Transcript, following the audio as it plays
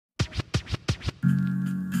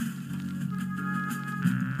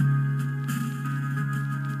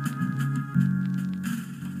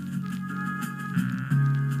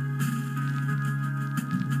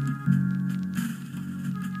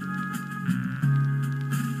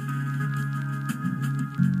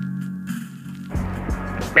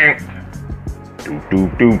Do do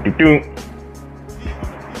do do do.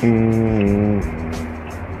 Do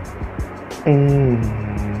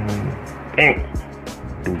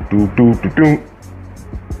do do do do.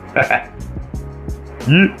 Yeah.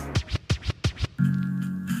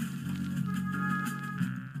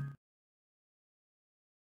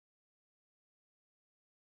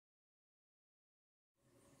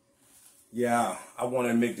 Yeah, I want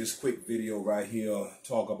to make this quick video right here,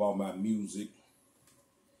 talk about my music.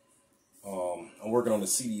 I'm working on a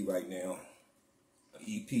CD right now, an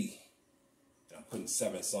EP. I'm putting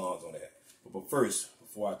 7 songs on that. But first,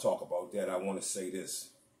 before I talk about that, I want to say this.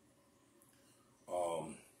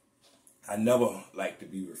 I never like to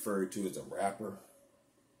be referred to as a rapper.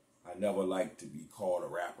 I never like to be called a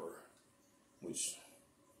rapper, which,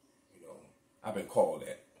 you know, I've been called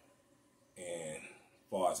that. And as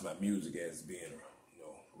far as my music as being, you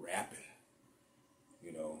know, rapping,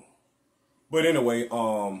 you know. But anyway,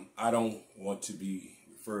 I don't want to be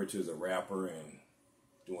referred to as a rapper and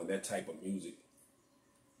doing that type of music.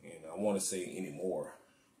 And I want to say anymore,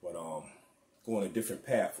 but going a different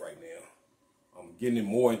path right now. I'm getting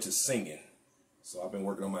more into singing. So I've been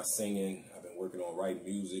working on my singing. I've been working on writing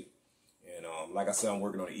music. And like I said, I'm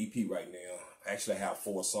working on an EP right now. I actually have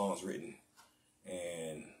 4 songs written.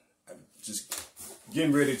 And I'm just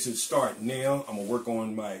getting ready to start now. I'm going to work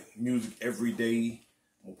on my music every day.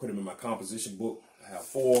 I'm going to put them in my composition book. I have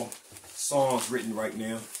 4 songs written right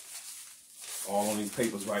now. All on these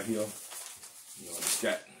papers right here. You know, I just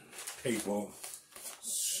got paper,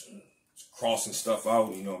 crossing stuff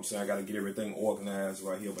out. You know what I'm saying? I got to get everything organized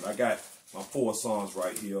right here. But I got my 4 songs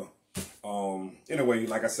right here. Anyway,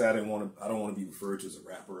 like I said, I don't want to be referred to as a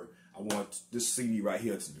rapper. I want this CD right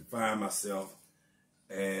here to define myself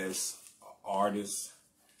as an artist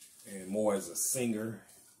and more as a singer,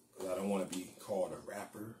 because I don't want to be called a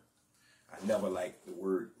rapper. I never liked the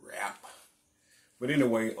word rap. But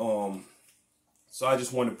anyway, so I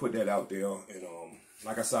just wanted to put that out there. And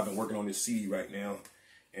like I said, I've been working on this CD right now.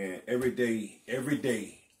 And every day,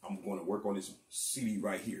 I'm going to work on this CD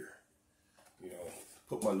right here. You know,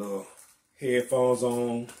 put my little headphones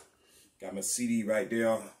on. Got my CD right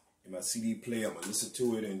there in my CD player. I'm going to listen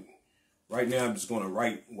to it. And right now, I'm just going to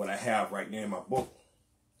write what I have right now in my book.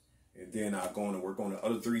 And then I'm going to work on the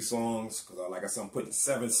other 3 songs. Because like I said, I'm putting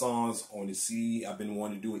 7 songs on the CD. I've been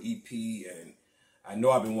wanting to do an EP. And I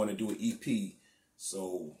know I've been wanting to do an EP.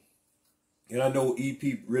 So, and I know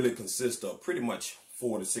EP really consists of pretty much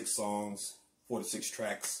 4 to 6 songs, 4 to 6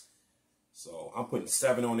 tracks. So I'm putting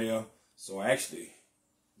 7 on there. So I actually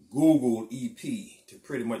Googled EP to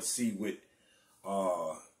pretty much see what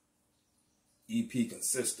EP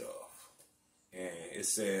consists of. And it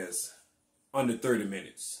says under 30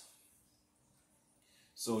 minutes.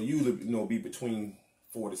 So usually, you know, be between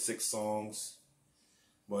 4 to 6 songs.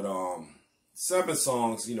 But 7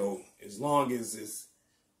 songs, you know, as long as it's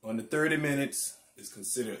under 30 minutes, it's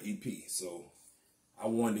considered EP. So I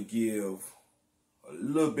wanted to give a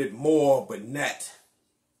little bit more, but not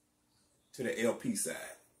to the LP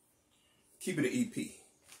side. Keep it an EP.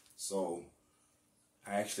 So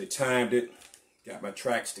I actually timed it, got my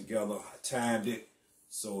tracks together, I timed it.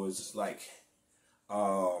 So it's just like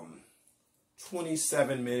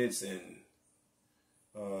 27 minutes and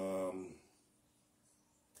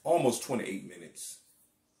almost 28 minutes.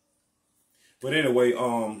 But anyway,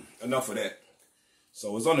 enough of that.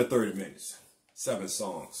 So it's under 30 minutes, 7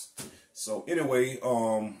 songs. So anyway,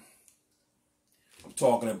 I'm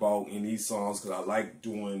talking about in these songs because I like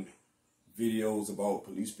doing videos about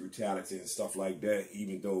police brutality and stuff like that,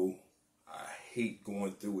 even though I hate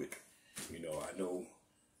going through it. You know, I know,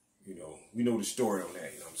 you know, we know the story on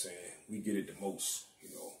that, you know what I'm saying? We get it the most, you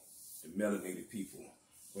know, the melanated people.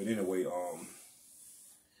 But anyway,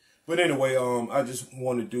 I just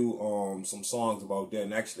want to do some songs about that.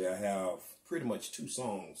 And actually, I have pretty much 2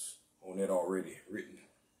 songs on that already written.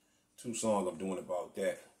 2 songs I'm doing about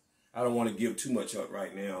that. I don't want to give too much up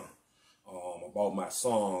right now about my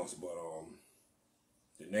songs, but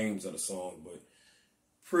the names of the songs. But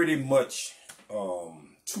pretty much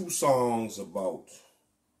 2 songs about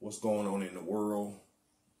what's going on in the world,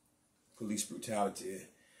 police brutality.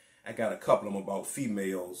 I got a couple of them about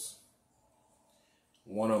females.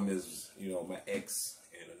 One of them is, you know, my ex,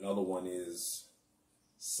 and another one is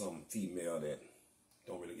some female that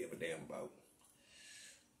don't really give a damn about.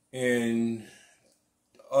 And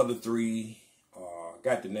the other 3,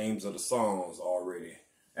 got the names of the songs already.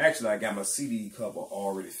 Actually, I got my CD cover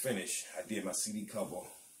already finished. I did my CD cover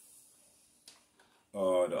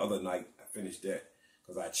the other night. I finished that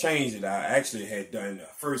because I changed it. I actually had done the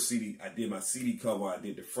first CD. I did my CD cover. I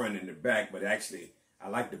did the front and the back, but actually, I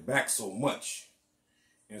like the back so much.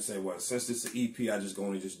 and say, well, since this is an EP, I just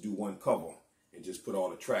going to just do one cover and just put all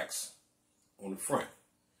the tracks on the front.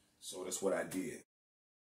 So that's what I did.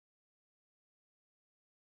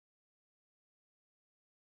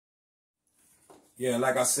 Yeah,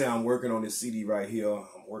 like I said, I'm working on this CD right here.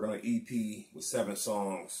 I'm working on an EP with 7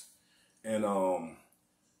 songs. And I'm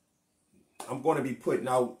going to be putting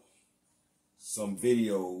out some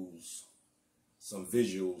videos, some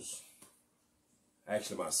visuals.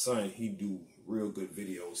 Actually, my son, he do real good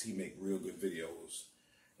videos. He make real good videos.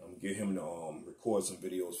 I'm going to get him to record some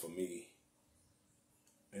videos for me.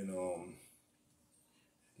 And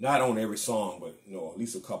not on every song, but, you know, at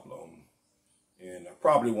least a couple of them. And I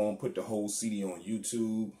probably won't put the whole CD on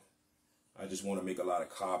YouTube. I just want to make a lot of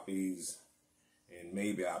copies. And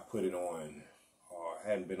maybe I'll put it on, I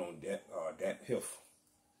hadn't been on that Piff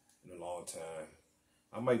in a long time.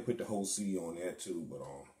 I might put the whole CD on there too, but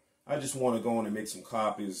I just want to go on and make some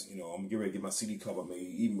copies. You know, I'm getting ready to get my CD cover made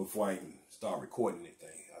even before I even start recording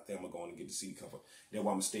anything. I think I'm going to get the CD cover. Then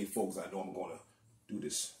while I'm going to stay focused, I know I'm going to do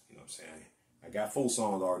this. You know what I'm saying? I got 4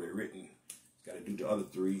 songs already written. Got to do the other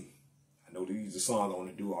 3. I know these are the songs I want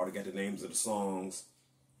to do. I already got the names of the songs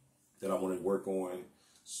that I want to work on.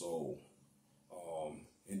 So,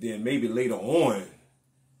 and then maybe later on,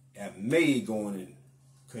 I may go on and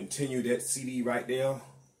continue that CD right there.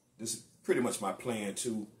 This is pretty much my plan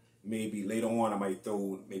too. Maybe later on, I might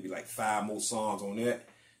throw maybe like 5 more songs on that.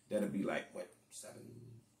 That'll be like, what, 7,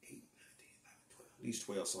 8, 9, 10, 11, 12, at least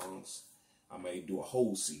 12 songs. I may do a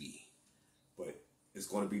whole CD. But it's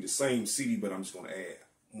going to be the same CD, but I'm just going to add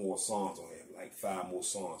more songs on it, like 5 more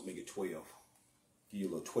songs, make it 12. Give you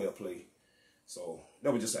a little 12 play. So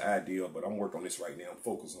that was just an idea, but I'm working on this right now. I'm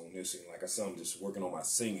focused on this, and like I said, I'm just working on my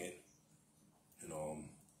singing. And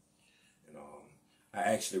I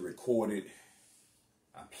actually recorded.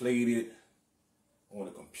 I played it on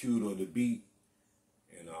the computer, the beat,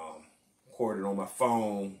 and recorded it on my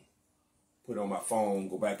phone. Put it on my phone,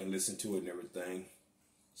 go back and listen to it and everything.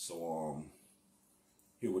 So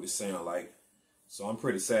hear what it sound like. So I'm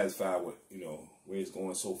pretty satisfied with, you know, where it's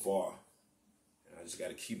going so far. And I just got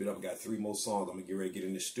to keep it up. I got 3 more songs. I'm going to get ready to get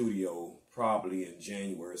in the studio probably in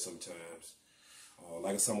January sometimes.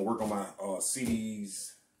 Like I said, I'm going to work on my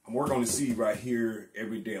CDs. I'm working on the CD right here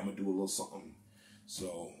every day. I'm going to do a little something.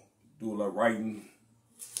 So do a little writing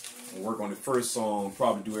and work on the first song,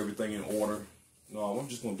 probably do everything in order. No, I'm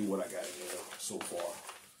just going to do what I got in there so far.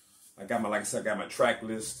 I got my, like I said, I got my track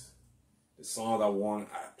list. The songs I want,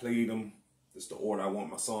 I played them. This is the order I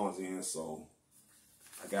want my songs in, so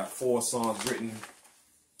I got 4 songs written.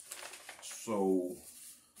 So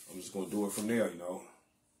I'm just gonna do it from there, you know,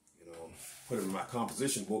 put it in my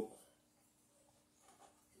composition book,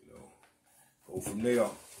 go from there.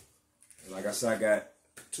 And like I said, I got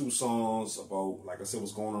 2 songs about, like I said,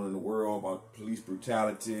 what's going on in the world, about police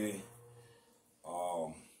brutality,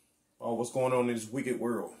 about what's going on in this wicked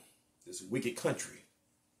world, this wicked country.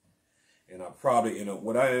 And I probably,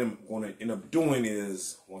 what I am going to end up doing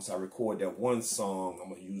is, once I record that one song, I'm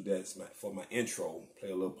going to use that for my intro,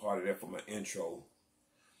 play a little part of that for my intro,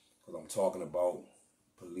 because I'm talking about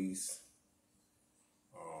police,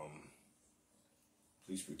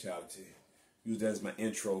 police brutality. Use that as my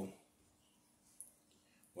intro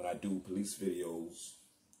when I do police videos.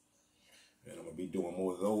 And I'm going to be doing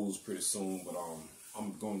more of those pretty soon, but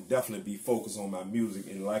I'm going to definitely be focused on my music.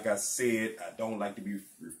 And like I said, I don't like to be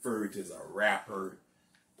referred to as a rapper.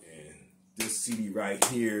 And this CD right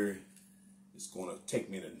here is going to take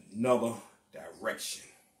me in another direction.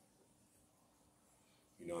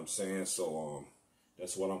 You know what I'm saying? So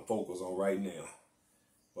that's what I'm focused on right now.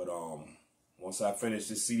 But once I finish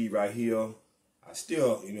this CD right here, I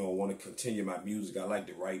still, want to continue my music. I like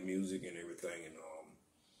to write music and everything. And,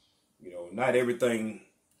 not everything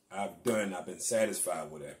I've done, I've been satisfied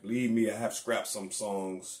with that. Believe me, I have scrapped some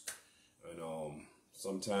songs, and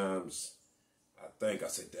sometimes I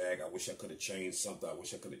said, dag, I wish I could have changed something. I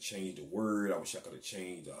wish I could have changed the word. I wish I could have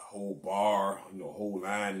changed a whole bar, a whole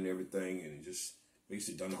line and everything, and just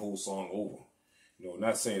basically done the whole song over.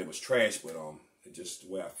 Not saying it was trash, but it's just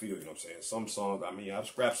the way I feel, you know what I'm saying? Some songs, I've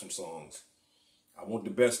scrapped some songs. I want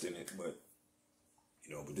the best in it, but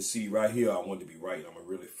but the CD right here, I want it to be right. I'm going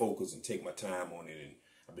to really focus and take my time on it. And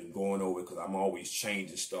I've been going over it because I'm always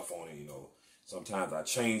changing stuff on it, Sometimes I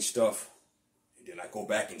change stuff, and then I go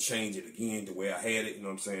back and change it again the way I had it, you know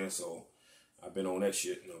what I'm saying? So I've been on that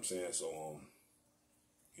shit, you know what I'm saying? So,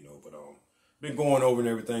 been going over and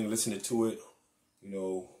everything, listening to it,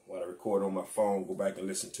 while I record on my phone, go back and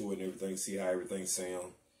listen to it and everything, see how everything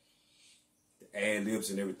sounds. The ad-libs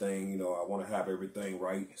and everything, I want to have everything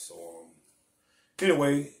right. So,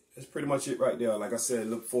 anyway, that's pretty much it right there. Like I said,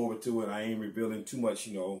 look forward to it. I ain't revealing too much,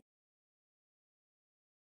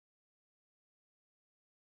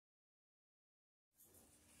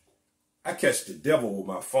 I catch the devil with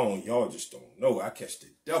my phone. Y'all just don't know. I catch the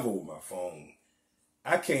devil with my phone.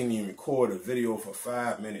 I can't even record a video for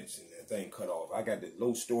 5 minutes and that thing cut off. I got the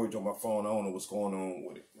low storage on my phone. I don't know what's going on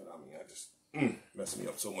with it. I mean, I just messed me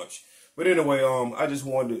up so much. But anyway, I just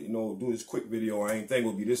wanted to, do this quick video. I ain't think it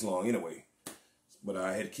would be this long anyway. But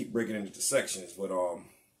I had to keep breaking it into sections. But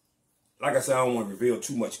like I said, I don't want to reveal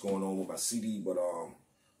too much going on with my CD. But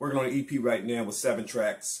working on an EP right now with 7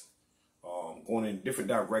 tracks. Going in a different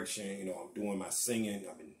direction. I'm doing my singing.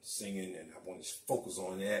 I've been singing and I want to focus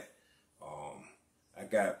on that. I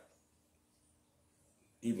got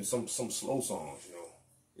even some slow songs,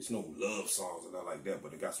 It's no love songs or nothing like that,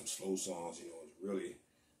 but I got some slow songs, It's really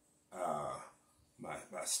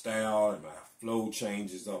my style and my flow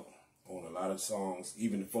changes up on a lot of songs,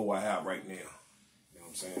 even the 4 I have right now. You know what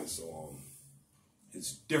I'm saying? So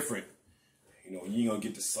it's different. You ain't gonna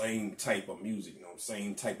get the same type of music,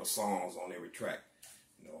 same type of songs on every track.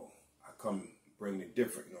 I come bringing it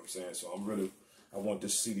different, you know what I'm saying? So I want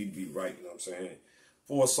this CD to be right, you know what I'm saying?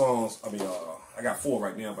 4 songs, I got 4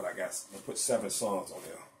 right now, but I put 7 songs on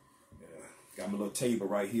there. Yeah. Got my little table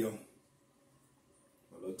right here.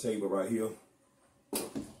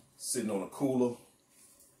 Sitting on a cooler.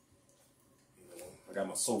 I got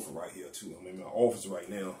my sofa right here too. I'm in my office right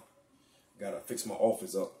now. Gotta fix my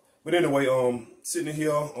office up. But anyway, sitting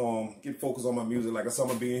here, get focused on my music. Like I said, I'm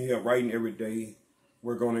gonna be in here writing every day,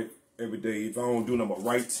 work on it every day. If I don't do nothing but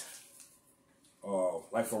write,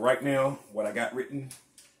 like for right now, what I got written,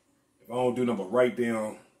 if I don't do nothing but write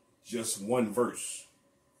down just 1 verse,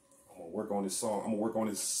 I'm gonna work on this song. I'm gonna work on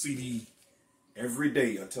this CD every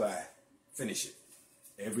day until I finish it.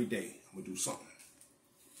 Every day, I'm gonna do something.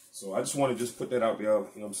 So I just want to put that out there. You know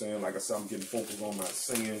what I'm saying? Like I said, I'm getting focused on my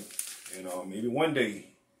singing, and maybe one day,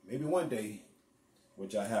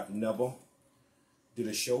 which I have never did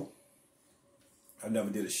a show. I never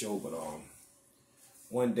did a show, but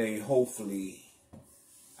one day, hopefully,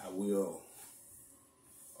 I will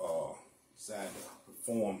decide to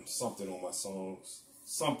perform something on my songs,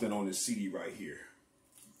 something on this CD right here,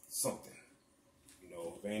 something.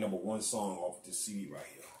 If there ain't number 1 song off this CD right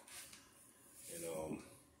here, and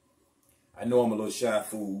I know I'm a little shy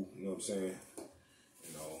fool, you know what I'm saying,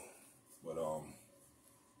 but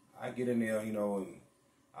I get in there, and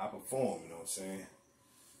I perform, you know what I'm saying.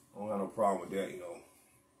 I don't have no problem with that,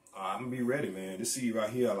 I'm gonna be ready, man. This CD right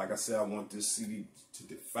here, like I said, I want this CD to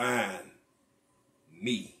define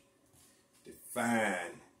me,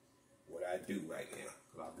 define what I do right now.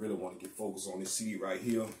 Cause I really want to get focused on this CD right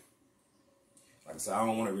here. Like I said, I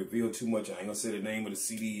don't want to reveal too much. I ain't gonna say the name of the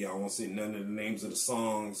CD. I don't want to say none of the names of the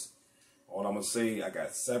songs. All I'm gonna say, I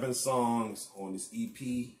got 7 songs on this EP.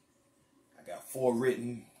 I got 4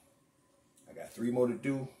 written. I got 3 more to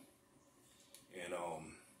do. And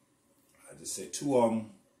I just said 2 of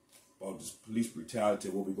them about this police brutality,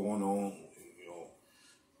 what be going on,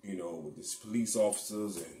 with these police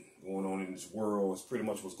officers and going on in this world. It's pretty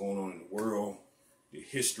much what's going on in the world, the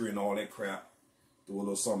history and all that crap. Do a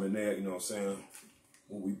little something in there, you know what I'm saying?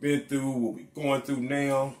 What we've been through, what we're going through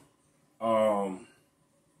now.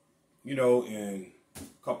 And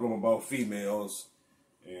a couple of them about females,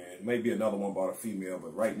 and maybe another one about a female.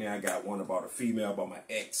 But right now I got one about a female, about my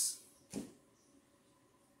ex.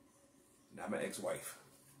 Not my ex-wife,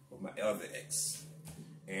 but my other ex.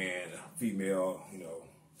 And a female,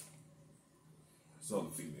 it's other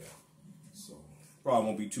female. So probably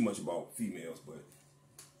won't be too much about females, but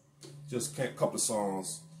just a couple of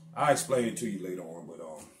songs. I'll explain it to you later on. But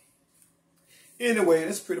anyway,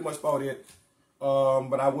 that's pretty much about it.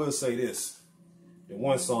 But I will say this. The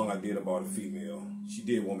 1 song I did about a female, she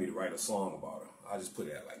did want me to write a song about her. I just put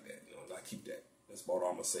it like that. I keep that. That's about all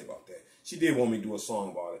I'm going to say about that. She did want me to do a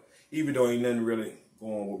song about it. Even though ain't nothing really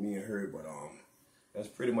going with me and her. But that's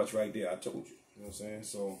pretty much right there. I told you. You know what I'm saying?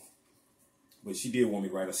 So, but she did want me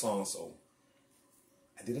to write a song. So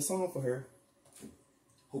I did a song for her.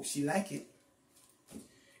 Hope she like it.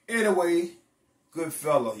 Anyway, good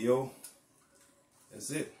fella, yo.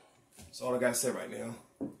 That's it. That's all I got to say right now.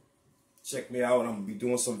 Check me out. I'm going to be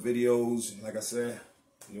doing some videos. Like I said,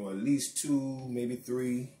 at least 2, maybe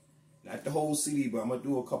 3. Not the whole CD, but I'm going to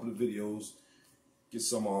do a couple of videos. Get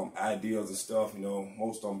some ideas and stuff,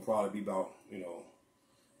 Most of them probably be about,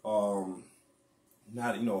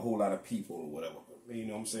 not, a whole lot of people or whatever. But, you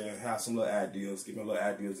know what I'm saying? Have some little ideas. Get my little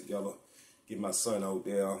ideas together. Get my son out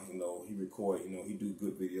there, he record, he do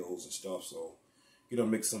good videos and stuff. So,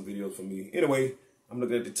 make some videos for me. Anyway, I'm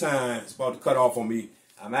looking at the time. It's about to cut off on me.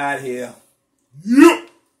 I'm out here. Yeah.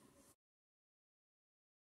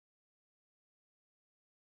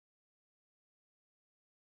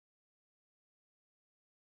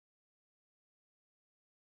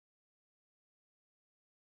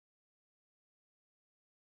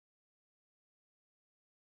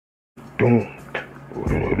 Don't.